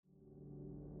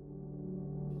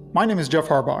My name is Jeff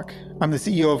Harbach. I'm the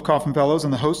CEO of Kauffman Fellows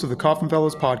and the host of the Kauffman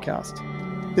Fellows podcast.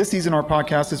 This season, our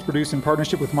podcast is produced in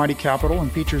partnership with Mighty Capital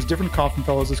and features different Kauffman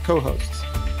Fellows as co-hosts.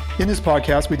 In this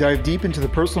podcast, we dive deep into the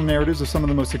personal narratives of some of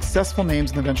the most successful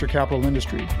names in the venture capital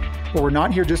industry. But we're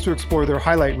not here just to explore their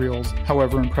highlight reels,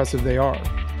 however impressive they are.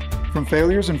 From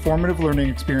failures and formative learning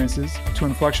experiences to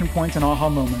inflection points and aha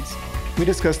moments, we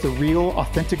discuss the real,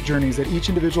 authentic journeys that each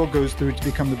individual goes through to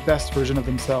become the best version of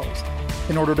themselves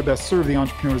in order to best serve the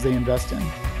entrepreneurs they invest in.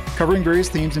 Covering various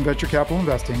themes in venture capital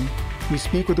investing, we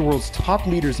speak with the world's top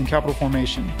leaders in capital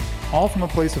formation, all from a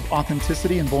place of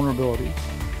authenticity and vulnerability.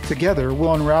 Together,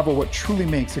 we'll unravel what truly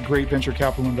makes a great venture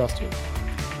capital investor.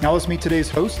 Now let's meet today's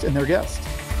host and their guest.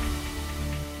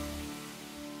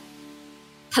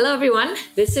 Hello, everyone.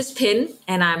 This is Pin,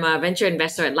 and I'm a venture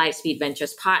investor at Lightspeed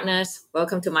Ventures Partners.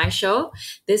 Welcome to my show.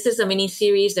 This is a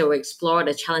mini-series that will explore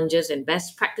the challenges and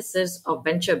best practices of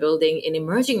venture building in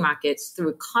emerging markets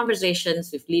through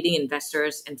conversations with leading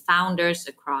investors and founders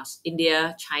across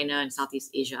India, China, and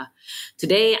Southeast Asia.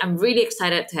 Today, I'm really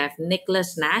excited to have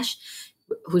Nicholas Nash,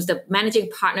 who's the managing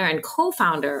partner and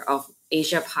co-founder of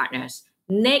Asia Partners.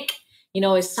 Nick,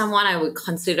 is someone I would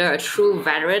consider a true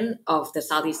veteran of the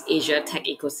Southeast Asia tech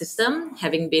ecosystem,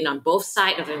 having been on both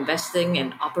sides of investing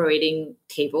and operating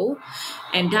table,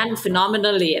 and done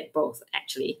phenomenally at both,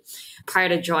 actually. Prior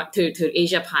to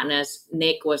Asia Partners,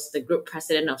 Nick was the group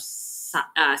president of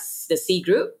the C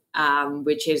Group,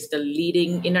 which is the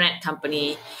leading internet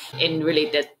company in really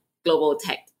the global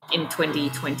tech in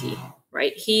 2020,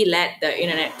 right? He led the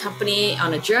internet company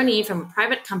on a journey from a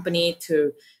private company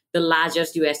to the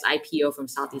largest US IPO from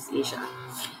Southeast Asia.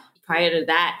 Prior to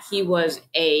that, he was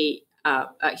a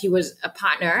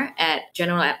partner at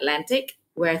General Atlantic,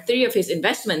 where 3 of his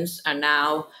investments are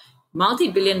now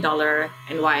multi-billion-dollar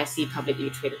NYSE publicly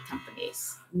traded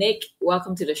companies. Nick,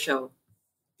 welcome to the show.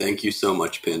 Thank you so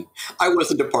much, Pin. I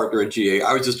wasn't a partner at GA.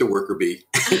 I was just a worker bee.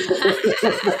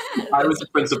 I was a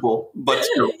principal, but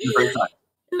still, it was a great time.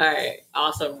 All right,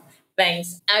 awesome.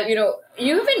 Thanks.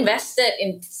 You've invested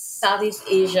in Southeast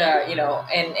Asia,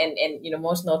 and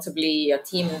most notably, your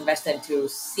team invested into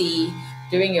C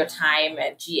during your time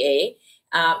at GA.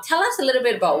 Tell us a little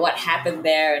bit about what happened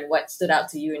there and what stood out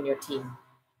to you and your team.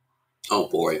 Oh,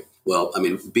 boy. Well,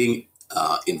 being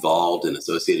involved and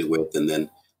associated with and then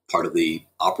part of the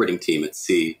operating team at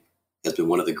C has been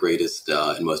one of the greatest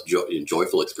and most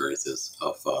joyful experiences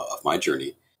of my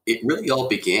journey. It really all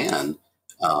began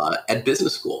at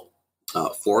business school.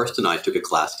 Forrest and I took a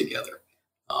class together,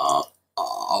 of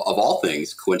all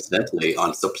things, coincidentally,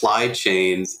 on supply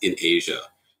chains in Asia,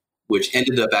 which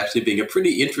ended up actually being a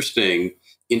pretty interesting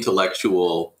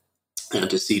intellectual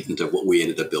antecedent of what we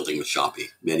ended up building with Shopee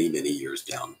many, many years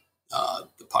down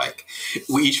the pike.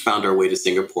 We each found our way to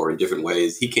Singapore in different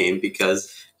ways. He came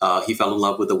because he fell in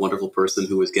love with a wonderful person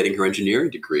who was getting her engineering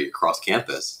degree across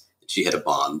campus. She had a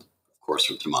bond, course,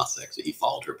 from Temasek, so he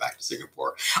followed her back to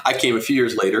Singapore. I came a few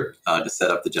years later to set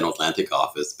up the General Atlantic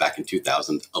office back in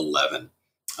 2011,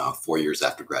 4 years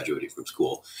after graduating from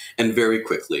school. And very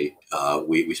quickly,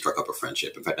 we struck up a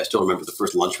friendship. In fact, I still remember the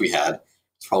first lunch we had.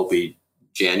 It's probably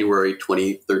January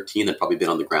 2013. I'd probably been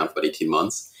on the ground for about 18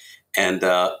 months. And,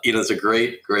 there's a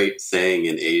great, great saying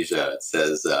in Asia. It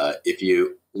says, if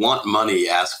you want money,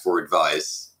 ask for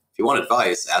advice. If you want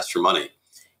advice, ask for money.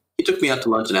 He took me out to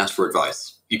lunch and asked for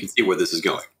advice. You can see where this is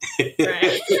going.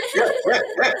 Right.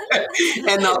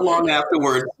 And not long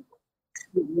afterwards,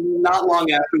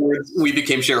 we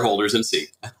became shareholders in C,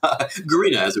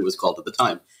 Garena, as it was called at the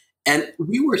time. And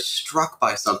we were struck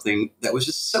by something that was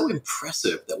just so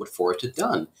impressive that what Forrest had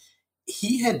done.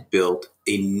 He had built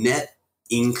a net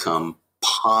income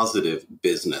positive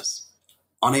business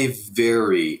on a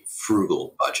very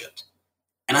frugal budget.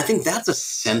 And I think that's a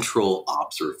central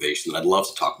observation that I'd love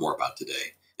to talk more about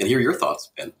today. And hear your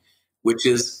thoughts, Ben, which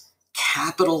is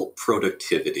capital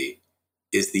productivity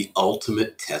is the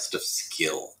ultimate test of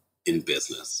skill in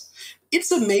business.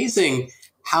 It's amazing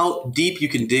how deep you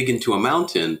can dig into a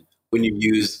mountain when you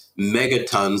use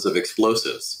megatons of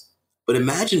explosives. But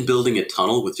imagine building a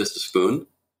tunnel with just a spoon,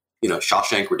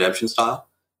 Shawshank Redemption style.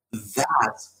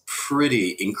 That's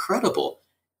pretty incredible.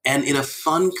 And in a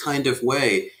fun kind of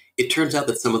way, it turns out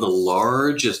that some of the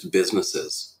largest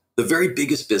businesses, the very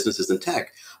biggest businesses in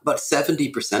tech, about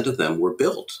 70% of them were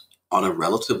built on a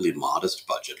relatively modest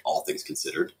budget, all things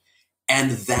considered.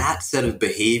 And that set of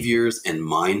behaviors and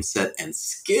mindset and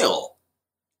skill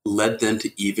led them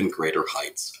to even greater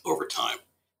heights over time.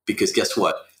 Because guess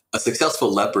what? A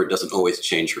successful leopard doesn't always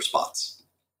change her spots.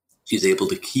 She's able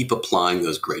to keep applying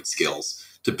those great skills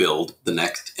to build the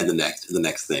next and the next and the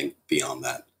next thing beyond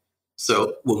that.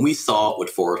 So when we saw what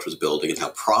Forrest was building and how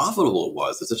profitable it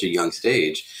was at such a young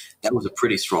stage, that was a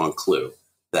pretty strong clue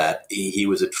that he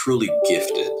was a truly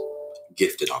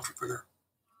gifted entrepreneur.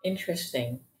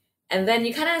 Interesting. And then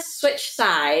you kind of switched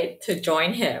side to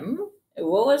join him.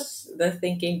 What was the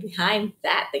thinking behind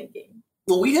that thinking?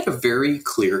 Well, we had a very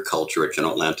clear culture at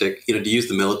General Atlantic. To use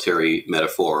the military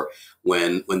metaphor,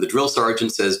 when the drill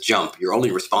sergeant says jump, your only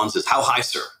response is, how high,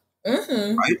 sir?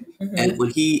 Mm-hmm. Right? Mm-hmm. And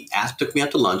when he took me out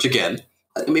to lunch again,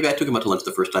 maybe I took him out to lunch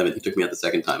the first time and he took me out the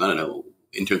second time. I don't know,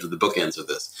 in terms of the bookends of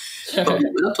this. But we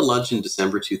went out to lunch in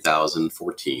December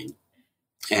 2014.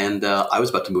 And I was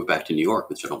about to move back to New York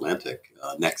with General Atlantic,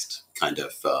 next kind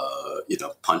of,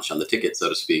 punch on the ticket, so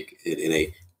to speak, in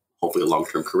a hopefully a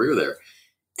long-term career there.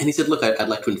 And he said, look, I'd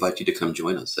like to invite you to come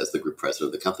join us as the group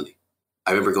president of the company.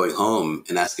 I remember going home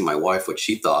and asking my wife what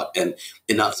she thought. And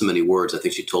in not so many words, I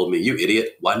think she told me, you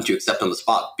idiot, why didn't you accept on the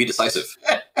spot? Be decisive.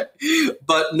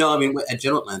 But no, at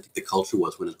General Atlantic, the culture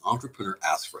was when an entrepreneur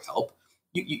asks for help,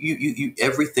 you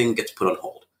everything gets put on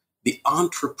hold. The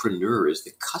entrepreneur is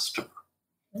the customer.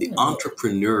 The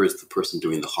entrepreneur is the person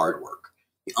doing the hard work.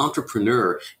 The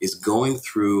entrepreneur is going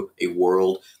through a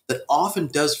world that often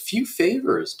does few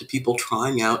favors to people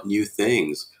trying out new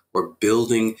things or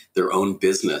building their own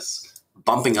business,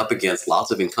 bumping up against lots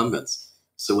of incumbents.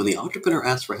 So when the entrepreneur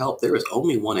asks for help, there is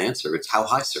only one answer. It's how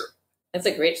high, sir? That's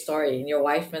a great story. And your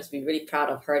wife must be really proud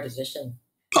of her decision.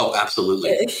 Oh,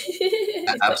 absolutely.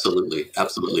 Absolutely.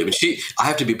 I mean, I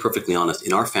have to be perfectly honest,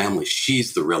 in our family,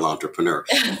 she's the real entrepreneur.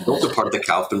 She's also part of the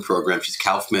Kaufman program. She's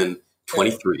Kaufman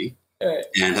 23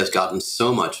 and has gotten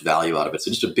so much value out of it.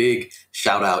 So just a big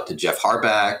shout out to Jeff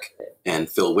Harback and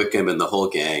Phil Wickham and the whole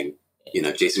gang,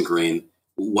 Jason Green.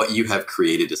 What you have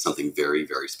created is something very,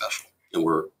 very special. And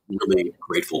we're really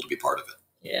grateful to be part of it.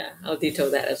 Yeah, I'll detail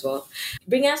that as well.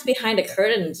 Bring us behind the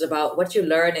curtains about what you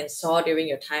learned and saw during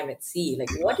your time at Sea.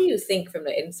 Like, what do you think from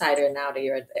the insider now that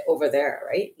you're over there,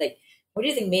 right? Like, what do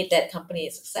you think made that company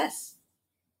a success?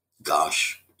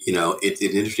 Gosh, it's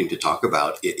interesting to talk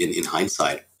about it in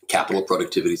hindsight. Capital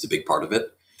productivity is a big part of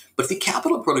it. But the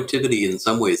capital productivity in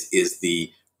some ways is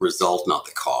the result, not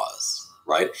the cause,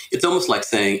 right? It's almost like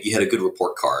saying you had a good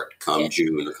report card come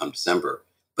June or come December,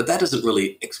 but that doesn't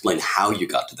really explain how you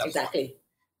got to that Exactly. point.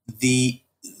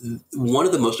 One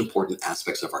of the most important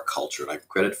aspects of our culture, and I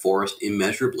credit Forrest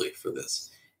immeasurably for this,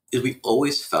 is we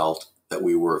always felt that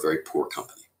we were a very poor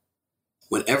company.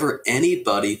 Whenever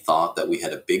anybody thought that we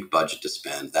had a big budget to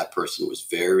spend, that person was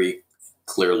very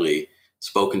clearly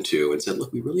spoken to and said,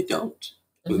 look, we really don't.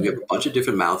 We have a bunch of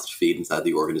different mouths to feed inside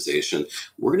the organization.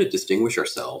 We're going to distinguish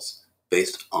ourselves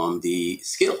based on the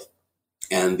skill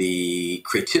and the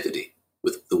creativity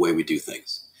with the way we do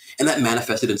things. And that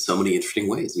manifested in so many interesting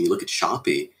ways. When you look at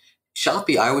Shopee,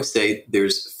 I always say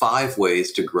there's 5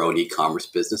 ways to grow an e-commerce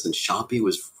business, and Shopee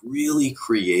was really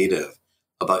creative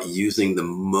about using the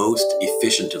most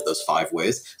efficient of those 5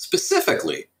 ways.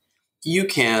 Specifically, you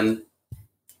can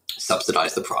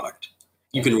subsidize the product.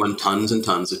 You can run tons and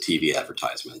tons of TV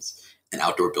advertisements and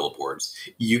outdoor billboards.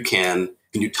 You can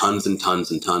do tons and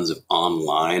tons and tons of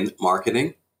online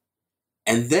marketing.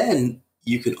 And then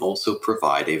you can also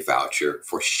provide a voucher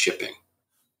for shipping.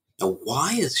 Now,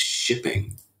 why is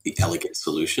shipping the elegant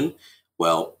solution?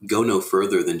 Well, go no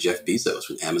further than Jeff Bezos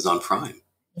with Amazon Prime.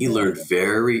 He learned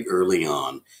very early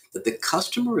on that the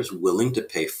customer is willing to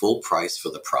pay full price for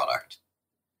the product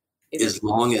as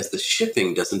long as the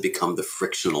shipping doesn't become the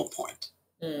frictional point.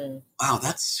 Wow,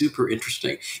 that's super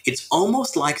interesting. It's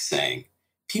almost like saying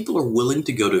people are willing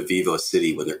to go to Vivo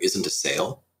City when there isn't a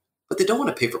sale, but they don't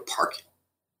want to pay for parking,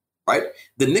 right?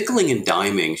 The nickeling and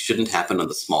diming shouldn't happen on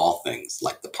the small things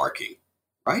like the parking,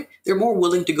 right? They're more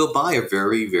willing to go buy a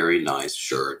very, very nice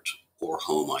shirt or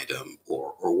home item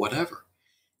or whatever.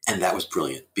 And that was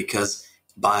brilliant because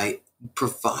by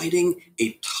providing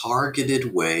a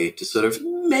targeted way to sort of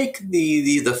make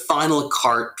the final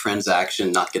cart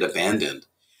transaction not get abandoned,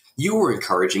 you were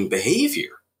encouraging behavior.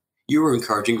 You were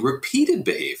encouraging repeated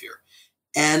behavior.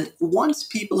 And once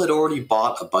people had already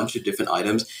bought a bunch of different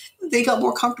items, they got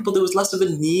more comfortable. There was less of a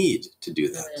need to do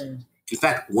that. In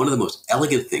fact, one of the most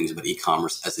elegant things about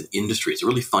e-commerce as an industry, it's a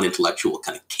really fun intellectual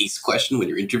kind of case question when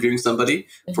you're interviewing somebody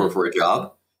for a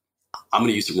job. I'm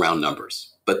going to use some round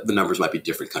numbers, but the numbers might be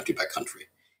different country by country.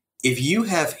 If you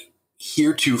have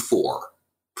heretofore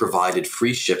provided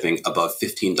free shipping above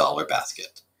 $15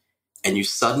 basket, and you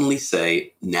suddenly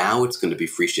say, now it's going to be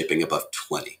free shipping above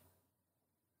 20.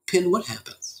 Pin, what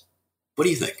happens? What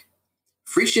do you think?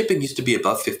 Free shipping used to be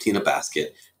above 15 a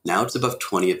basket. Now it's above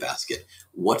 20 a basket.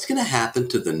 What's going to happen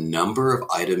to the number of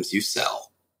items you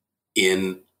sell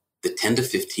in the 10 to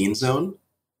 15 zone,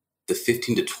 the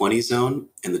 15 to 20 zone,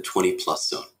 and the 20 plus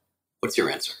zone? What's your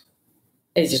answer?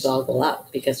 It just all go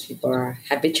up because people are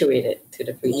habituated to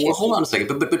the free shipping. Well, hold on a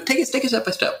second, but take it step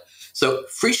by step. So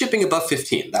free shipping above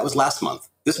 15, that was last month.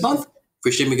 This month,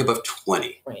 free shipping above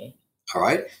 20. 20. All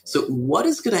right. So what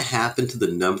is going to happen to the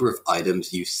number of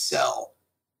items you sell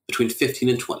between 15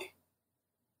 and 20?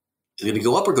 Is it going to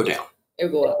go up or go down?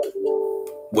 It'll go up.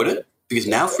 Would it? Because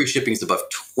now free shipping is above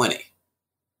 20.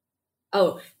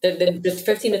 Oh, the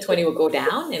 15 to 20 will go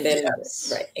down, and then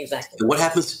right, exactly. And what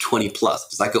happens to 20 plus?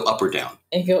 Does that go up or down?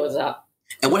 It goes up.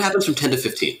 And what happens from 10 to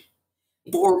 15?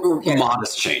 Or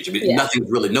modest change. I mean,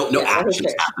 nothing's really, no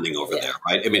action's happening over there,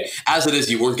 right? I mean, as it is,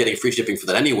 you weren't getting free shipping for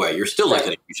that anyway. You're still not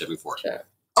getting free shipping for it. Sure.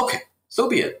 Okay, so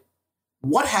be it.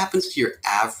 What happens to your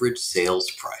average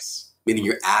sales price, meaning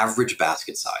your average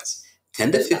basket size?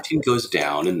 10 to 15 goes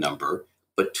down in number,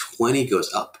 but 20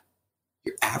 goes up.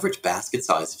 Your average basket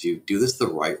size, if you do this the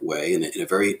right way, in a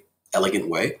very elegant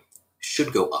way,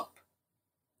 should go up,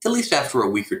 at least after a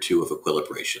week or two of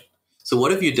equilibration. So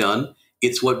what have you done?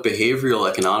 It's what behavioral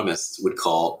economists would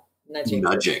call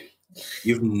nudging.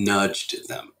 You've nudged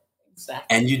them.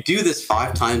 Exactly. And you do this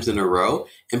 5 times in a row,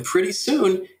 and pretty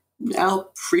soon, now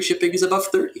free shipping is above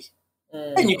 30.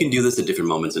 And you can do this at different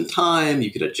moments in time. You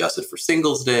could adjust it for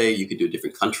Singles Day. You could do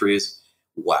different countries.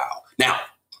 Wow. Now,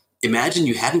 imagine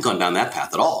you hadn't gone down that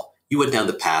path at all. You went down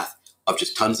the path of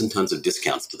just tons and tons of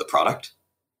discounts to the product.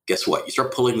 Guess what? You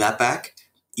start pulling that back.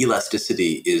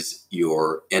 Elasticity is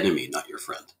your enemy, not your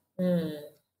friend.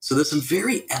 So there's some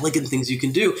very elegant things you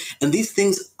can do. And these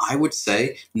things, I would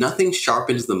say, nothing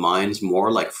sharpens the minds more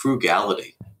like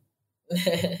frugality.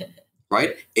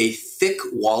 Right? A thick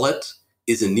wallet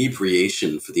is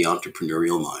inebriation for the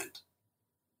entrepreneurial mind.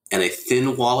 And a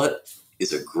thin wallet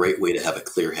is a great way to have a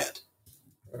clear head.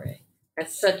 Right.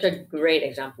 That's such a great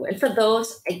example. And for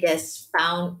those, I guess,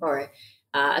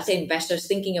 I'd say investors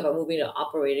thinking about moving to an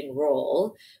operating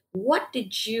role, what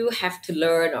did you have to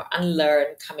learn or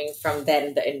unlearn coming from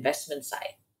then the investment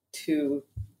side to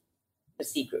the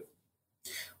C Group?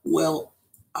 Well,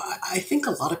 I think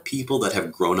a lot of people that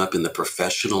have grown up in the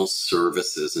professional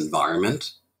services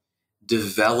environment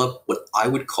develop what I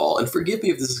would call, and forgive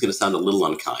me if this is going to sound a little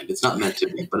unkind, it's not meant to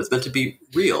be, but it's meant to be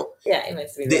real. Yeah, it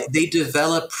meant to be real. They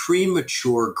develop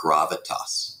premature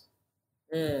gravitas.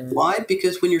 Why?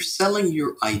 Because when you're selling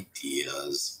your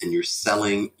ideas and you're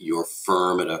selling your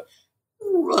firm at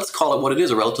let's call it what it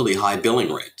is, a relatively high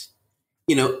billing rate,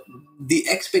 the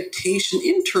expectation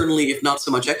internally, if not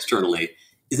so much externally,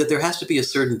 is that there has to be a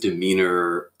certain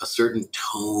demeanor, a certain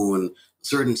tone, a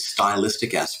certain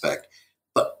stylistic aspect.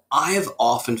 But I have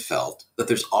often felt that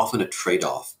there's often a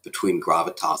trade-off between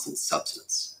gravitas and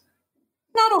substance.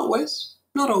 Not always.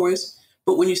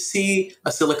 But when you see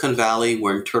a Silicon Valley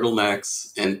wearing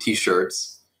turtlenecks and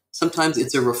T-shirts, sometimes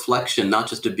it's a reflection not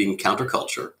just of being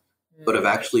counterculture, but of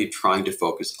actually trying to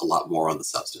focus a lot more on the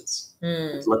substance.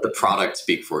 Let the product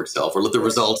speak for itself, or let the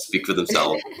results speak for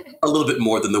themselves a little bit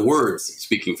more than the words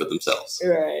speaking for themselves.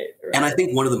 Right. And I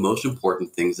think one of the most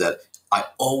important things that I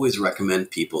always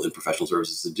recommend people in professional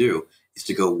services to do is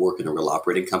to go work in a real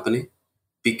operating company.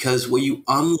 Because what you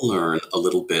unlearn a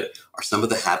little bit are some of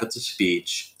the habits of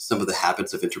speech, some of the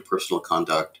habits of interpersonal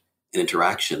conduct and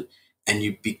interaction, and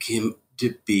you begin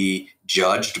to be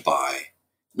judged by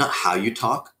not how you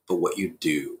talk, but what you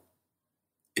do.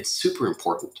 It's super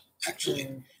important,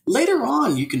 actually. Later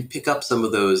on, you can pick up some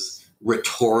of those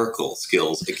rhetorical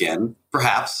skills again,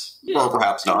 perhaps, or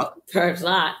perhaps not. Perhaps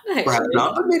not. Actually. Perhaps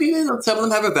not, but maybe some of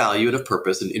them have a value and a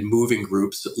purpose in moving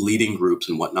groups, leading groups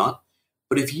and whatnot.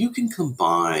 But if you can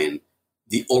combine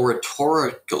the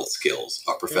oratorical skills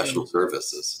of professional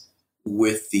services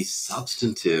with the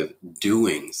substantive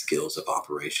doing skills of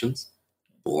operations,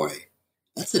 boy,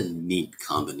 that's a neat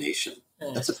combination.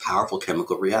 That's a powerful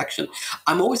chemical reaction.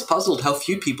 I'm always puzzled how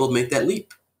few people make that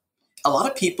leap. A lot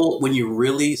of people, when you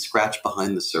really scratch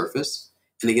behind the surface,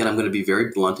 and again, I'm going to be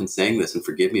very blunt in saying this, and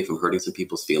forgive me if I'm hurting some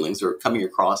people's feelings or coming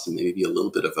across in maybe a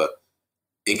little bit of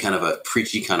in kind of a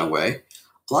preachy kind of way.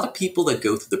 A lot of people that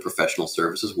go through the professional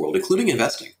services world, including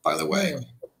investing, by the way,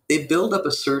 they build up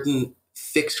a certain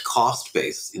fixed cost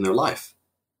base in their life.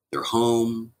 Their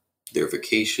home, their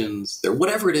vacations, their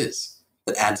whatever it is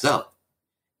that adds up.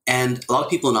 And a lot of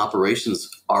people in operations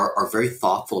are very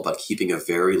thoughtful about keeping a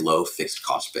very low fixed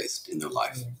cost base in their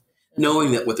life,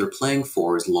 knowing that what they're playing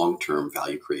for is long-term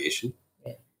value creation.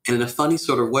 And in a funny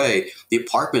sort of way, the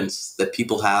apartments that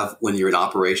people have when you're in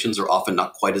operations are often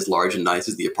not quite as large and nice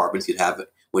as the apartments you'd have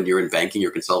when you're in banking,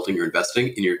 you're consulting, you're investing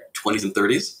in your 20s and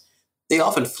 30s. They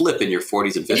often flip in your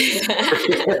 40s and 50s.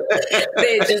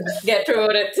 They just get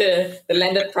promoted to the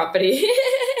landed property.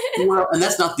 Well, and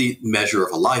that's not the measure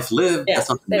of a life lived. Yeah, that's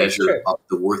not the that is measure true. of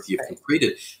the worth you've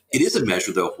completed. It is a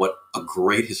measure, though, of what a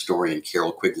great historian,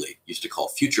 Carol Quigley, used to call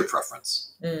future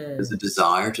preference. There's a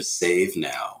desire to save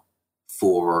now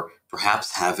for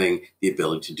perhaps having the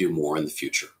ability to do more in the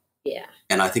future. Yeah.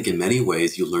 And I think in many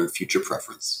ways you learn future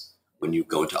preference when you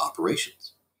go into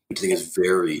operations, which I think is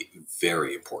very,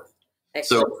 very important.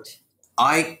 Excellent. So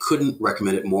I couldn't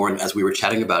recommend it more. And as we were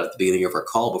chatting about at the beginning of our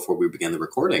call before we began the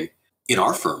recording, in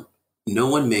our firm, no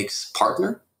one makes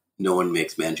partner, no one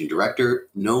makes managing director,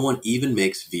 no one even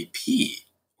makes VP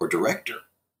or director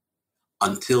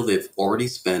until they've already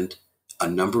spent a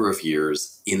number of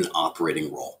years in an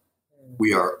operating role.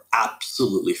 We are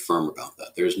absolutely firm about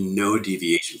that. There's no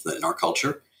deviation from that in our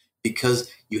culture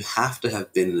because you have to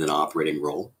have been in an operating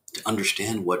role to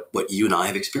understand what you and I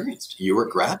have experienced. You were a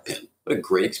grad pin. What a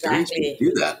great experience to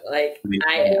do that. Like,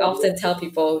 I often tell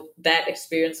people that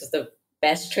experience is the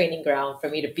best training ground for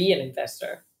me to be an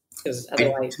investor. Because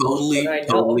otherwise, I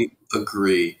totally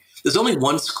agree. There's only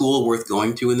one school worth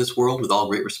going to in this world, with all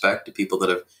great respect to people that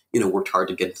have, worked hard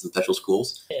to get into some special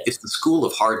schools. Yeah. It's the school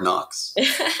of hard knocks.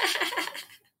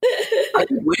 I've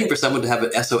been waiting for someone to have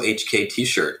an SOHK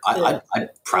t-shirt. I'd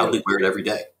proudly wear it every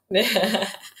day.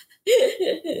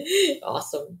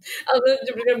 Awesome.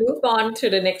 We're going to move on to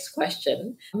the next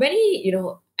question. Many,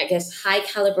 I guess, high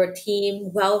caliber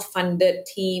team, well-funded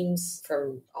teams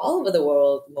from all over the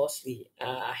world mostly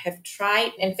have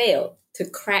tried and failed to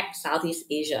crack Southeast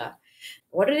Asia.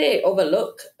 What do they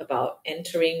overlook about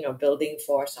entering or building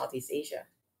for Southeast Asia?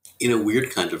 In a weird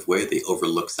kind of way, they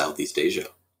overlook Southeast Asia,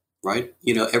 right?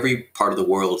 Every part of the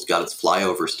world's got its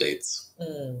flyover states.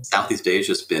 Southeast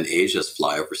Asia's been Asia's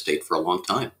flyover state for a long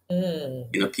time.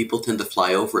 People tend to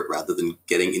fly over it rather than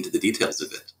getting into the details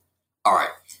of it. All right,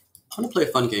 I'm going to play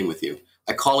a fun game with you.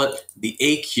 I call it the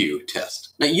AQ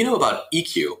test. Now, you know about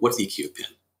EQ. What's EQ, Pin?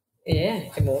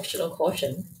 Yeah, emotional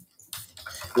quotient.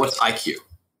 What's IQ?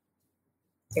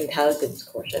 Intelligence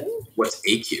quotient. What's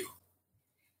AQ?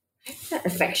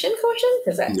 Affection quotient?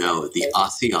 Is that? No, the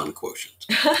ASEAN quotient.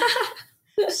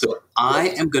 So I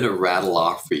am going to rattle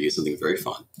off for you something very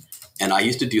fun. And I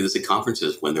used to do this at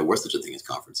conferences when there was such a thing as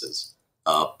conferences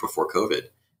before COVID.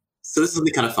 So this is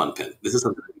something kind of fun, Pin. This is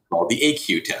something called the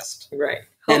AQ test. Right.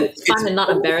 And it's fun and not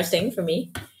embarrassing for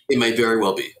me. It may very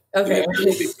well be. Okay.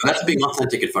 That's being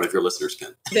authentic in front of your listeners,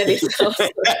 Pin. That is so true.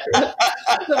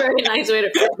 That's a very nice way to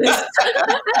put this.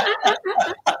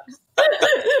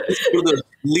 It's one of those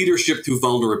leadership through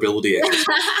vulnerability exercises.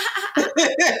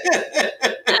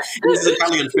 This is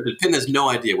entirely unscripted. Pin has no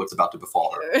idea what's about to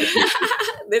befall her.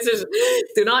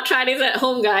 Do not try this at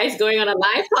home, guys. Going on a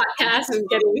live podcast and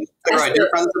getting. All right, dear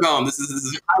friends at home, this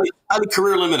is highly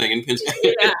career limiting. And Pin's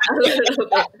yeah,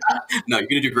 no, you're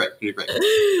going to do great. You're going to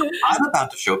do great. I'm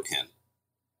about to show Pin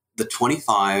the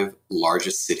 25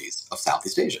 largest cities of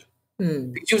Southeast Asia.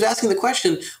 She was asking the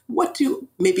question, what do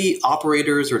maybe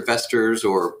operators or investors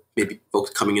or maybe folks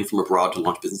coming in from abroad to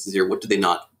launch businesses here, what do they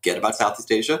not get about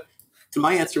Southeast Asia? And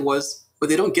my answer was, what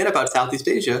they don't get about Southeast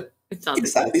Asia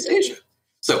is Southeast Asia.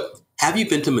 So, have you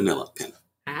been to Manila, Pin?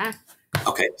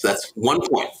 Okay, so that's 1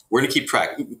 point. We're going to keep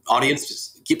track. Audience,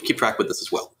 just keep track with this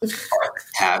as well. All right.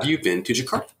 Have you been to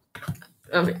Jakarta?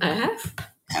 I have.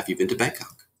 Have you been to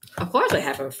Bangkok? Of course I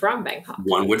have. I'm from Bangkok.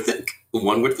 One would think.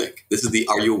 This is the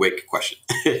are you awake question.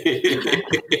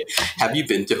 Have you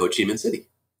been to Ho Chi Minh City?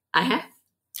 I have.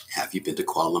 Have you been to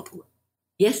Kuala Lumpur?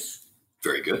 Yes.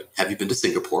 Very good. Have you been to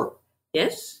Singapore?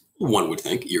 Yes. One would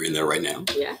think. You're in there right now.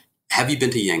 Yeah. Have you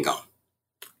been to Yangon?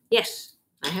 Yes,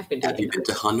 I have been to Have you been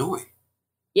to Hanoi?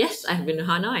 Yes, I have been to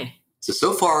Hanoi.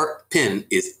 So far, Pin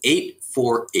is 8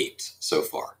 for 8 so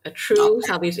far. A true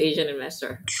Southeast Asian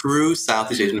investor. True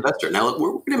Southeast Asian investor. Now,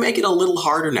 we're going to make it a little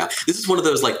harder now. This is one of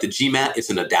those, like the GMAT, it's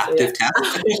an adaptive test.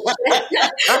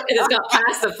 It just got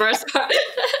past the first part.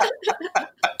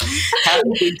 Have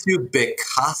you been to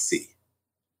Bekasi?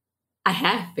 I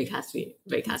have Bekasi.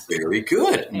 Very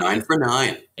good. 9 for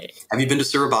 9. Have you been to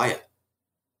Surabaya?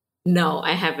 No,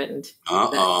 I haven't.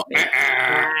 Uh-oh.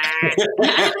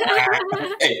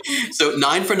 Hey, so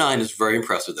 9 for 9 is very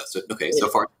impressive, though. So, okay, so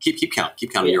far, keep count.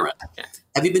 Keep counting your end. Yeah.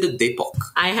 Have you been to Depok?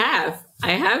 I have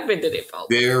been to Depok.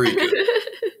 Very good.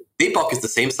 Depok is the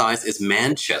same size as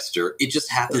Manchester. It just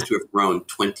happens to have grown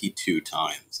 22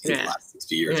 times in the last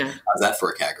 60 years. Yeah. How's that for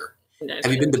a CAGR?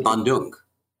 Have you been to Bandung?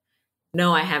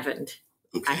 No, I haven't.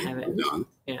 Okay, I haven't. Bandung.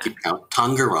 Yeah. Keep count.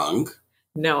 Tangerang.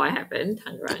 No, I haven't.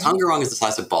 Tangerang is the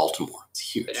size of Baltimore. It's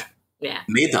huge. Yeah.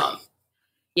 Medan.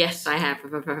 Yes, I have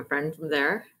a friend from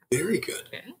there. Very good.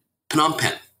 Yeah. Phnom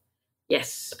Penh.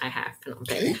 Yes, I have Phnom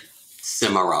Penh. Okay.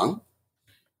 Semarang.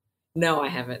 No, I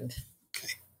haven't.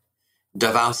 Okay.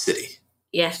 Davao City.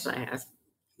 Yes, I have.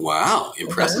 Wow,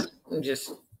 impressive.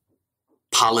 Just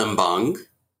Palembang.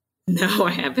 no,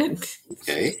 I haven't.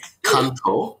 Okay.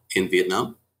 Kanto in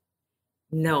Vietnam.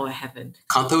 No, I haven't.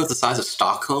 Kanto is the size of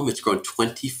Stockholm. It's grown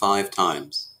 25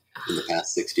 times in the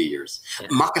past 60 years. Yeah.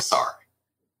 Makassar.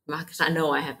 Makassar,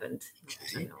 no, I haven't.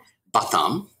 Okay. No.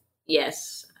 Batam.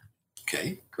 Yes.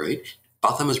 Okay, great.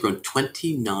 Batam has grown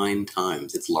 29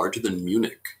 times. It's larger than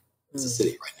Munich. It's a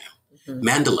city right now.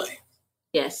 Mandalay.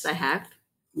 Yes, I have.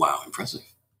 Wow, impressive.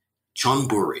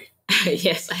 Chonburi.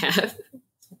 Yes, I have.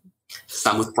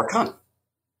 Samut Prakan.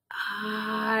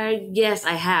 Yes,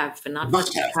 I have, but not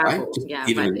Must have, travel. right? Yeah,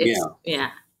 Even-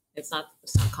 but it's not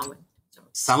common. So.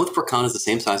 Samut Prakan is the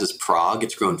same size as Prague.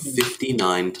 It's grown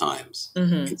 59 times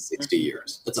in 60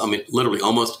 years. That's, literally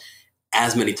almost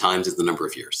as many times as the number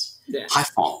of years. Yeah.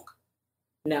 Haiphong.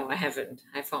 No, I haven't.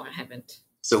 I haven't.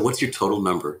 So what's your total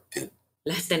number, Pin?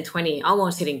 Less than 20,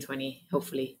 almost hitting 20,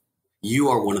 hopefully. You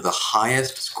are one of the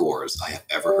highest scores I have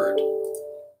ever heard.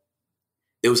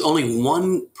 There was only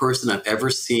one person I've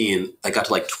ever seen that got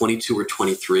to like 22 or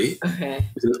 23. Okay. It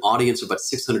was an audience of about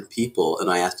 600 people, and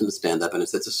I asked him to stand up, and I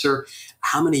said, "So, sir,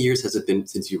 how many years has it been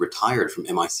since you retired from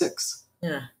MI6?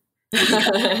 Yeah.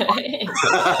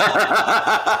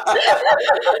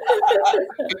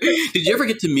 Did you ever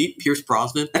get to meet Pierce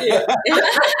Brosnan?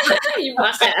 You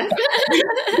must have.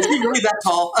 Is he really that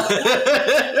tall?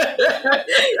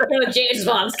 James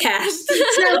Bond's cast.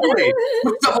 Exactly.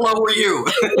 What 00 were you?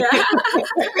 Yeah.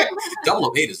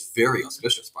 008 is very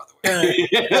auspicious, by the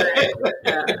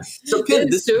way. So, Pin,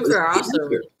 this super awesome.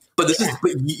 But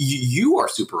you are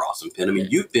super awesome, Pin. I mean,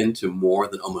 you've been to more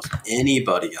than almost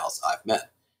anybody else I've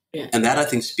met. Yeah. And that, I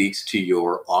think, speaks to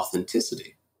your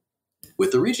authenticity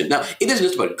with the region. Now, it isn't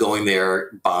just about going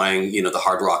there, buying, the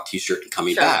Hard Rock T-shirt and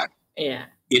coming back. Yeah.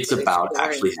 It's about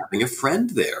actually having a friend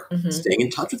there, staying in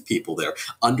touch with people there,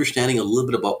 understanding a little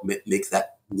bit about what makes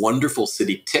that wonderful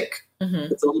city tick.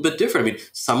 It's a little bit different. I mean,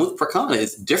 Samut Prakan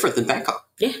is different than Bangkok.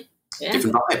 Yeah.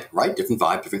 Different vibe, right? Different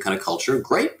vibe, different kind of culture.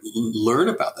 Great. Learn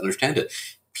about that, understand it.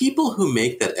 People who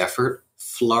make that effort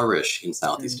flourish in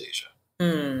Southeast Asia.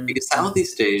 Because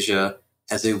Southeast Asia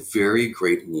has a very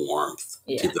great warmth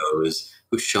to those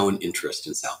who show an interest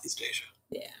in Southeast Asia.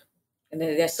 Yeah. And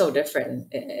they're so different.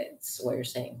 It's what you're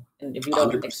saying. And if you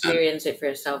don't 100%. experience it for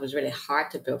yourself, it's really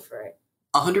hard to build for it.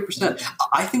 100%.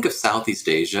 I think of Southeast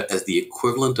Asia as the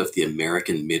equivalent of the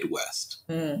American Midwest.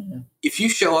 If you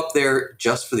show up there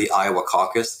just for the Iowa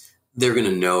caucus, they're going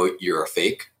to know you're a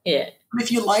fake. Yeah. But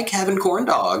if you like having corn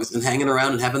dogs and hanging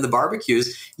around and having the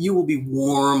barbecues, you will be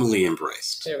warmly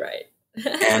embraced. You're right.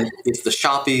 And it's the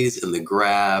Shoppies and the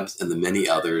Grabs and the many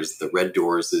others, the Red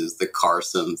Doorses, the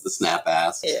Carsons, the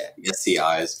Snap-Asks, the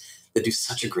SCIs, that do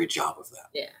such a great job of that.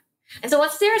 Yeah. And so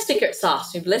what's their secret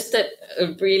sauce? We've listed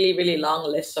a really, really long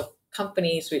list of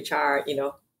companies which are,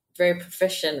 very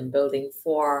proficient in building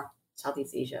for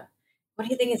Southeast Asia. What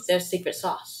do you think is their secret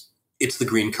sauce? It's the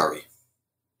green curry.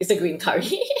 It's a green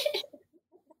curry.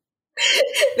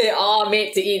 They're all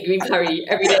made to eat green curry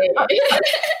every day.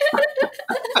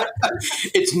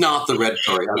 It's not the red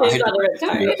curry. It's not the red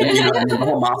curry. The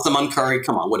whole Masaman curry.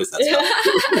 Come on, what is that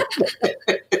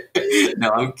stuff?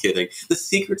 No, I'm kidding. The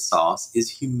secret sauce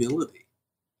is humility.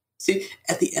 See,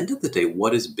 at the end of the day,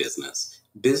 what is business?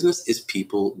 Business is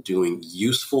people doing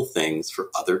useful things for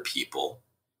other people.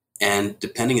 And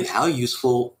depending on how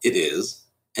useful it is,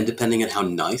 and depending on how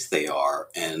nice they are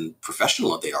and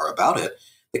professional they are about it,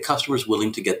 the customer is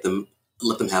willing to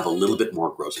let them have a little bit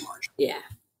more gross margin. Yeah.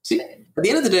 See, at the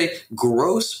end of the day,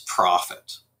 gross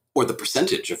profit, or the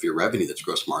percentage of your revenue that's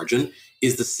gross margin,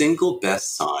 is the single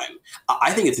best sign.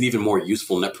 I think it's an even more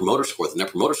useful net promoter score than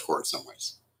net promoter score in some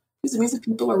ways. Because it means that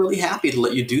people are really happy to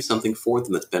let you do something for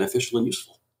them that's beneficial and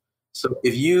useful. So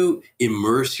if you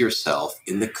immerse yourself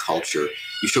in the culture,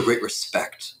 you show great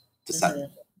respect to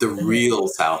the real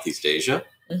Southeast Asia,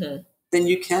 then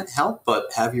you can't help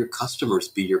but have your customers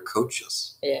be your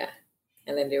coaches. Yeah.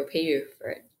 And then they'll pay you for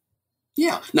it.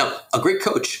 Yeah. Now, a great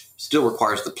coach still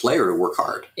requires the player to work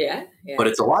hard. Yeah. But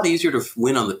it's a lot easier to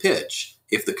win on the pitch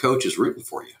if the coach is rooting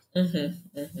for you.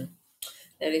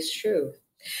 That is true.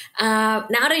 Now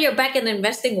that you're back in the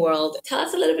investing world, tell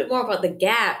us a little bit more about the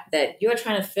gap that you're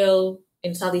trying to fill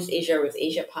in Southeast Asia with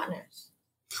Asia partners.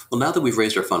 Well, now that we've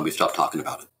raised our fund, we've stopped talking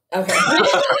about it. Okay.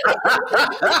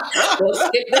 We'll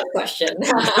skip this question.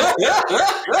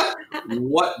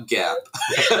 What gap?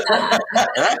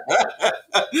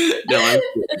 No,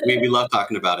 we love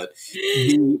talking about it.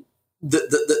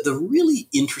 The really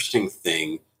interesting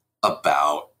thing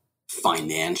about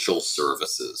financial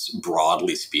services,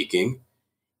 broadly speaking,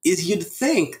 is you'd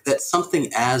think that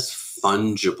something as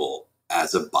fungible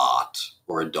as a baht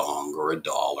or a dong or a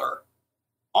dollar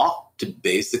ought to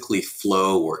basically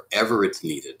flow wherever it's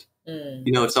needed.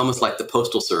 It's almost like the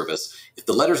postal service. If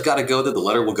the letter's got to go there, the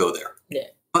letter will go there. Yeah.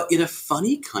 But in a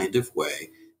funny kind of way,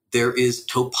 there is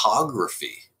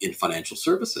topography in financial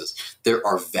services. There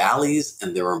are valleys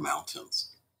and there are mountains.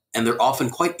 And they're often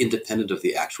quite independent of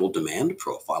the actual demand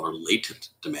profile or latent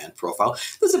demand profile.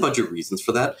 There's a bunch of reasons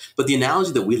for that. But the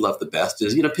analogy that we love the best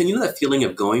is, Pin, that feeling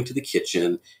of going to the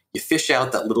kitchen, you fish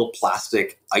out that little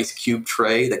plastic ice cube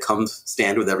tray that comes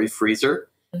standard with every freezer.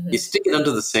 You stick it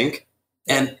under the sink,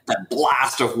 and that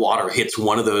blast of water hits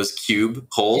one of those cube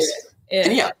holes.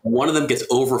 And one of them gets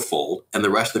overfilled and the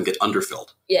rest of them get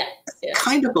underfilled.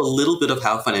 Kind of a little bit of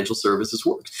how financial services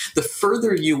works. The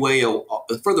further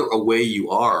away you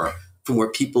are from where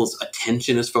people's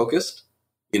attention is focused,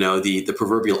 the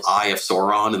proverbial eye of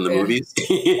Sauron in the movies,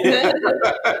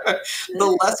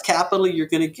 the less capital you're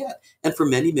going to get. And for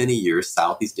many, many years,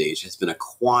 Southeast Asia has been a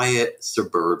quiet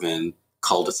suburban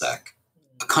cul-de-sac,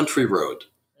 a country road,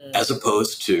 as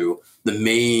opposed to the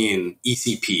main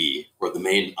ECP or the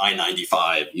main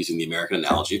I-95, using the American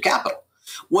analogy of capital.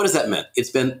 What does that mean?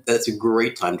 That's a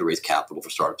great time to raise capital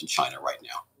for startups in China right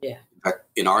now. Yeah. In fact,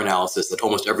 in our analysis, at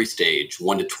almost every stage,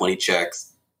 1 to 20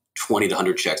 checks, 20 to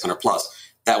 100 checks, 100 plus,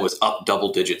 that was up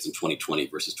double digits in 2020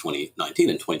 versus 2019,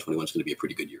 and 2021 is going to be a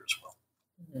pretty good year as well.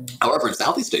 However, in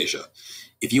Southeast Asia,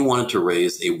 if you wanted to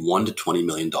raise a $1 to $20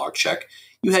 million check,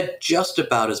 you had just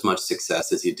about as much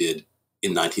success as you did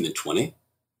in 19 and 20.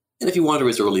 And if you wanted to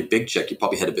raise a really big check, you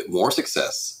probably had a bit more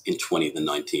success in 20 than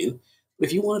 19. But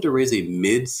if you wanted to raise a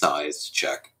mid-sized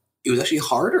check, it was actually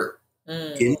harder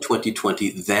in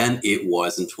 2020 than it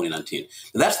was in 2019.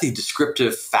 And that's the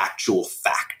descriptive, factual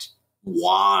fact.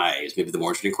 Why is maybe the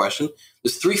more interesting question.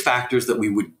 There's 3 factors that we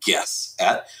would guess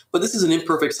at, but this is an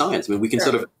imperfect science. I mean, we can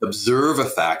sort of observe a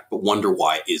fact, but wonder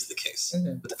why it is the case.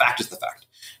 But the fact is the fact.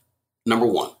 Number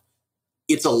 1.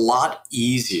 It's a lot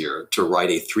easier to write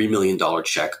a $3 million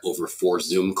check over 4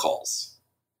 Zoom calls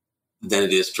than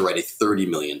it is to write a $30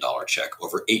 million check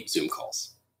over 8 Zoom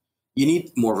calls. You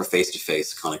need more of a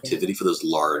face-to-face connectivity for those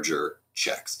larger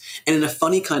checks. And in a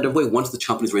funny kind of way, once the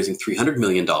company's raising $300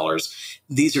 million,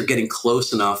 these are getting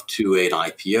close enough to an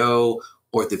IPO,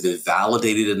 or they've been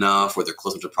validated enough, or they're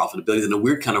close enough to profitability. In a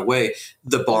weird kind of way,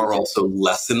 the bar also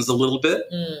lessens a little bit.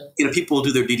 People will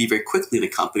do their DD very quickly in a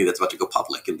company that's about to go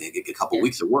public, and they get a couple of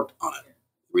weeks of work on it.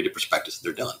 Read a prospectus, and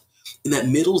they're done. In that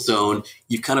middle zone,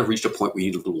 you've kind of reached a point where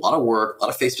you need to do a lot of work, a lot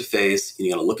of face-to-face, and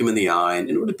you got to look them in the eye. And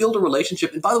in order to build a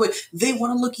relationship, and by the way, they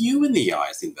want to look you in the eye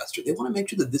as the investor. They want to make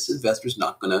sure that this investor is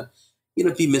not going to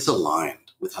be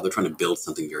misaligned with how they're trying to build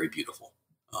something very beautiful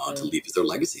to leave as their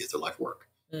legacy, as their life work.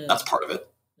 That's part of it.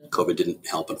 COVID didn't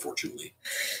help, unfortunately.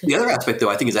 The other aspect, though,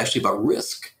 I think is actually about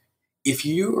risk. If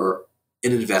you're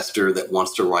an investor that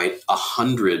wants to write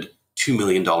 100 $2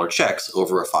 million checks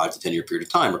over a 5 to 10 year period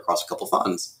of time across a couple of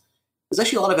funds, there's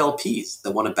actually a lot of LPs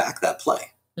that want to back that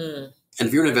play. And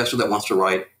if you're an investor that wants to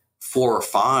write 4 or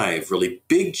 5 really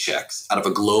big checks out of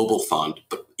a global fund,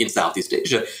 but in Southeast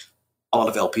Asia, a lot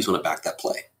of LPs want to back that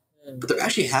play. But there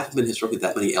actually haven't been historically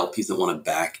that many LPs that want to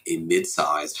back a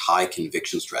mid-sized,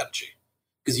 high-conviction strategy.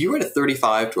 Because you write a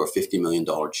 $35 to a $50 million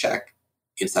check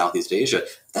in Southeast Asia,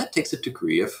 that takes a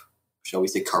degree of, shall we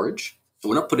say, courage. And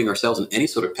we're not putting ourselves on any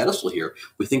sort of pedestal here.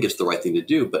 We think it's the right thing to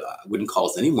do, but I wouldn't call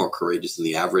us any more courageous than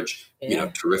the average,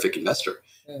 terrific investor.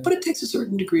 But it takes a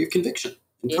certain degree of conviction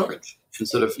and courage. And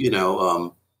sort of,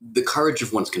 the courage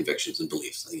of one's convictions and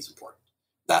beliefs, I think is important.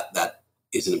 That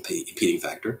is an impeding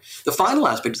factor. The final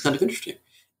aspect is kind of interesting.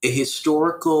 A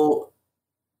historical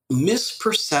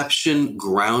misperception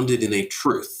grounded in a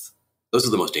truth. Those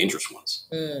are the most dangerous ones.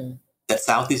 That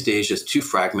Southeast Asia is too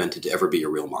fragmented to ever be a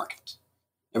real market.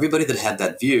 Everybody that had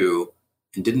that view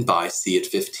and didn't buy C at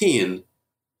 15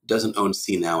 doesn't own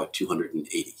C now at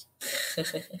 280.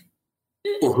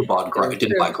 Or who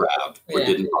didn't buy Grab, or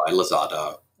didn't buy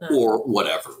Lazada, or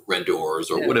whatever, Red Doors,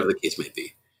 or whatever the case may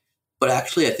be. But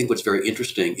actually, I think what's very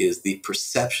interesting is the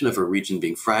perception of a region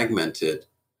being fragmented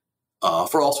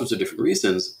for all sorts of different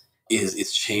reasons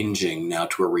is changing now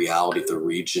to a reality of the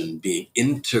region being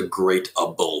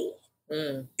integratable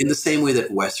in the same way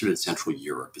that Western and Central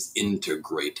Europe is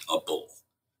integratable.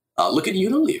 Look at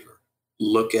Unilever.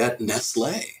 Look at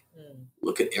Nestle.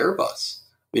 Look at Airbus.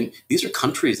 I mean, these are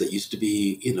countries that used to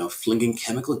be, flinging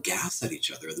chemical gas at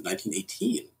each other in the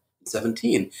 1918.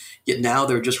 17, yet now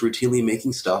they're just routinely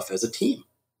making stuff as a team.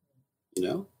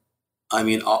 I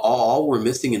mean, all we're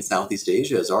missing in Southeast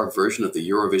Asia is our version of the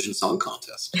Eurovision Song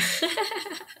Contest.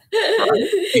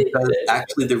 Right? Because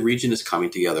actually the region is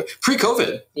coming together.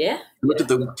 Pre-COVID, look at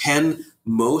the 10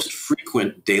 most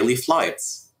frequent daily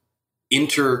flights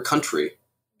inter-country,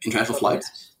 international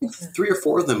flights. I think 3 or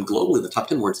 4 of them globally, the top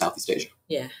 10 were in Southeast Asia.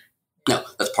 Yeah. Now,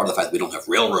 that's part of the fact that we don't have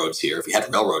railroads here. If we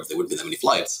had railroads, there wouldn't be that many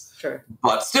flights. Sure.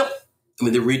 But still, I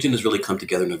mean, the region has really come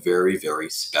together in a very, very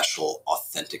special,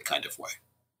 authentic kind of way.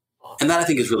 And that, I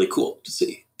think, is really cool to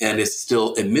see. And it's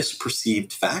still a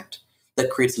misperceived fact that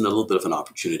creates a little bit of an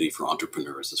opportunity for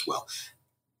entrepreneurs as well.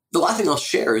 The last thing I'll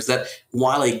share is that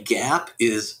while a gap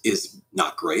is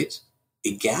not great,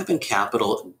 a gap in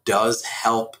capital does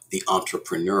help the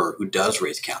entrepreneur who does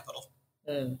raise capital.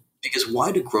 Because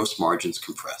why do gross margins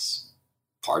compress?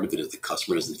 Part of it is the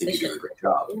customer doesn't think you're doing a great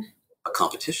job. A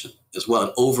competition as well,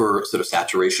 an over sort of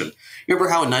saturation. You remember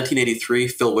how in 1983,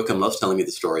 Phil Wickham loves telling me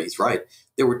the story. He's right.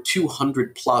 There were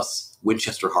 200 plus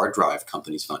Winchester hard drive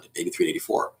companies founded, 83 and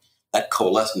 84. That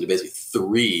coalesced into basically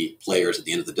 3 players at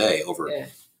the end of the day over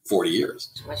 40 years.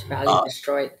 So much value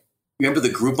destroyed. Remember the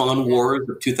Groupon wars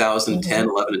of 2010,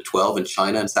 11, and 12 in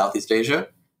China and Southeast Asia?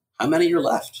 How many are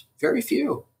left? Very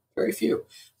few. Very few.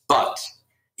 But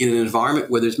in an environment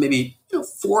where there's maybe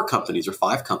 4 companies or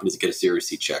 5 companies that get a Series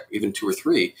C check, even 2 or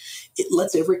 3, it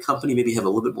lets every company maybe have a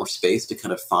little bit more space to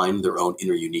kind of find their own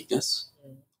inner uniqueness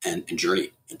and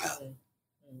journey and path.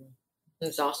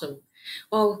 That's awesome.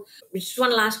 Well, just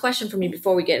one last question from me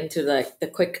before we get into the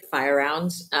quick fire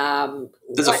rounds.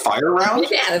 There's a fire round?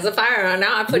 Yeah, there's a fire round.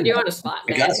 Now I put you on the spot,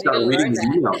 man. I gotta start reading these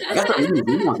emails. I gotta start reading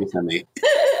these emails you send me.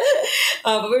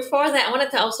 But before that, I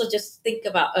wanted to also just think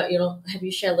about, have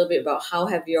you shared a little bit about how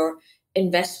have your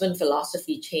investment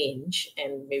philosophy changed,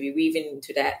 and maybe weaving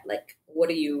into that, like, what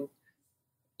do you,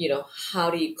 how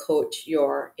do you coach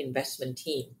your investment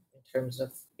team in terms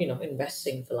of,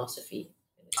 investing philosophy?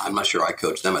 I'm not sure I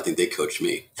coach them. I think they coach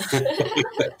me.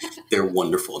 They're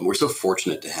wonderful. And we're so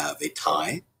fortunate to have a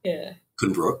Thai,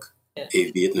 Khun Brook,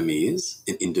 a Vietnamese,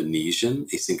 an Indonesian,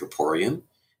 a Singaporean,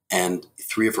 and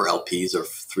 3 of our LPs are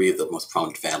 3 of the most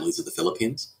prominent families of the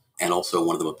Philippines, and also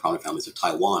one of the most prominent families of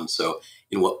Taiwan. So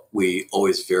in what we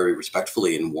always very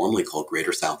respectfully and warmly call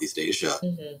Greater Southeast Asia,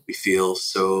 we feel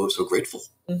so grateful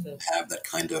to have that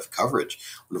kind of coverage.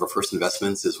 One of our first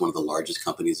investments is one of the largest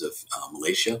companies of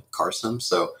Malaysia, Karsam.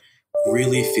 So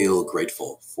really feel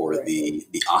grateful for the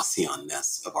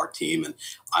ASEAN-ness of our team. And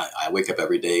I wake up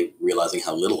every day realizing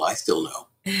how little I still know.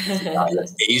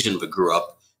 That's Asian, but grew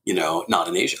up, not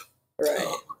in Asia. Right.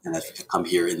 And I've come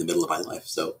here in the middle of my life.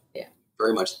 So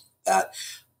very much that.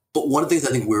 But one of the things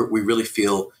I think we really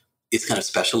feel is kind of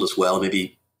special as well,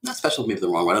 maybe not special, maybe the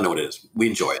wrong one, I don't know what it is. We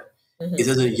enjoy it. Is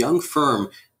as a young firm,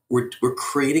 we're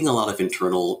creating a lot of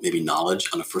internal maybe knowledge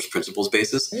on a first principles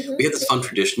basis. We have this fun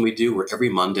tradition we do where every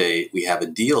Monday we have a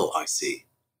deal IC,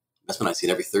 investment IC,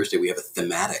 and every Thursday we have a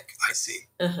thematic IC.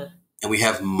 And we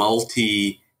have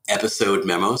multi-episode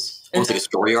memos, almost like a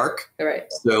story arc.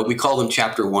 Right. So we call them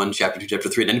chapter 1, chapter 2, chapter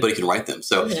 3, and anybody can write them.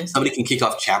 So somebody can kick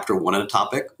off chapter 1 on a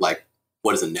topic, like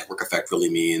what does a network effect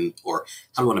really mean? Or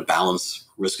how do we want to balance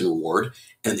risk and reward?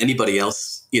 And anybody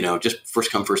else, just first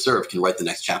come, first serve can write the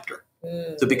next chapter.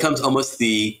 So it becomes almost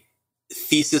the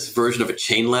thesis version of a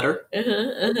chain letter.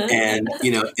 And,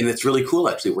 and it's really cool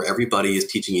actually, where everybody is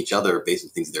teaching each other based on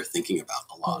things they're thinking about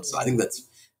a lot. So I think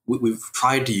we've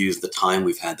tried to use the time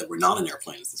we've had that we're not in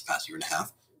airplanes this past year and a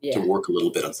half to work a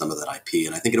little bit on some of that IP.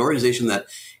 And I think an organization that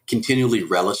continually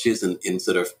relishes in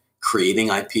sort of creating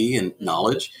IP and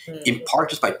knowledge, in part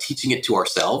just by teaching it to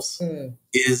ourselves,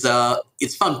 is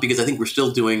it's fun because I think we're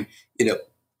still doing,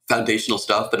 foundational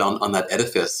stuff, but on that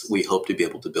edifice, we hope to be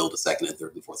able to build a second and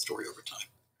third and fourth story over time.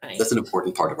 Right. That's an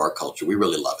important part of our culture. We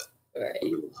really love it. Right.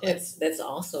 Really love it. That's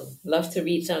awesome. Love to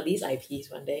read some of these IPs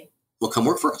one day. Well, come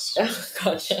work for us. Oh,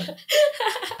 gotcha.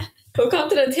 We'll come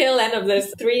to the tail end of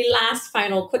this. 3 last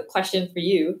final quick questions for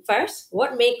you. First,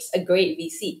 what makes a great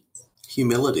VC?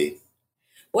 Humility.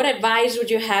 What advice would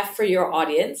you have for your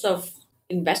audience of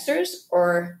investors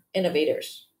or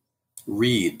innovators?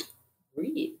 Read.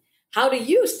 How do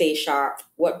you stay sharp?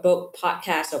 What book,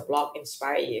 podcast, or blog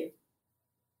inspire you?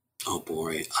 Oh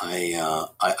boy,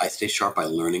 I stay sharp by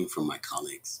learning from my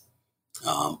colleagues.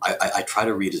 I try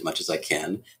to read as much as I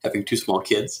can. Having 2 small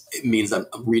kids, it means I'm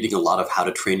reading a lot of How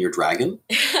to Train Your Dragon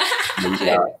and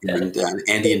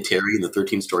Andy and Terry in the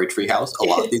 13-Story Treehouse. A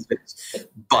lot of these things,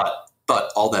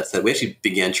 But all that said, we actually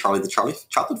began Charlie the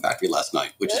Chocolate Factory last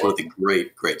night, which is one of the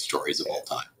great stories of all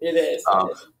time. It is.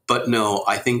 But no,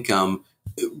 I think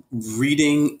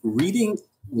reading,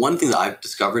 one thing that I've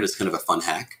discovered is kind of a fun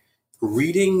hack.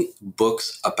 Reading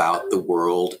books about the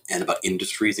world and about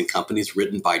industries and companies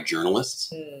written by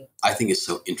journalists, I think is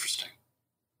so interesting.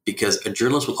 Because a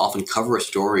journalist will often cover a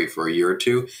story for a year or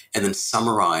 2 and then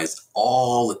summarize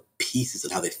all the pieces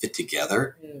and how they fit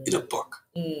together in a book.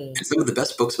 Mm. And some of the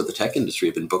best books for the tech industry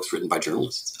have been books written by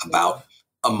journalists about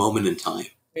a moment in time.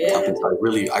 Yeah.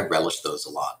 I relish those a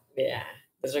lot. Yeah,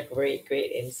 those are great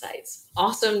insights.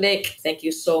 Awesome, Nick. Thank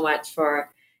you so much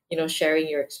for, sharing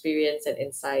your experience and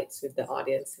insights with the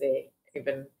audience today.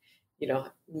 Even,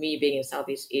 me being in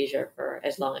Southeast Asia for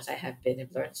as long as I have been,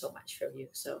 I've learned so much from you.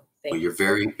 So thank you. You're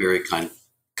very, very kind.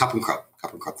 Cup and Crop.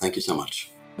 Thank you so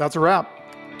much. That's a wrap.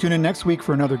 Tune in next week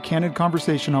for another candid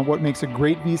conversation on what makes a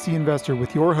great VC investor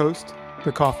with your host,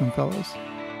 the Kauffman Fellows.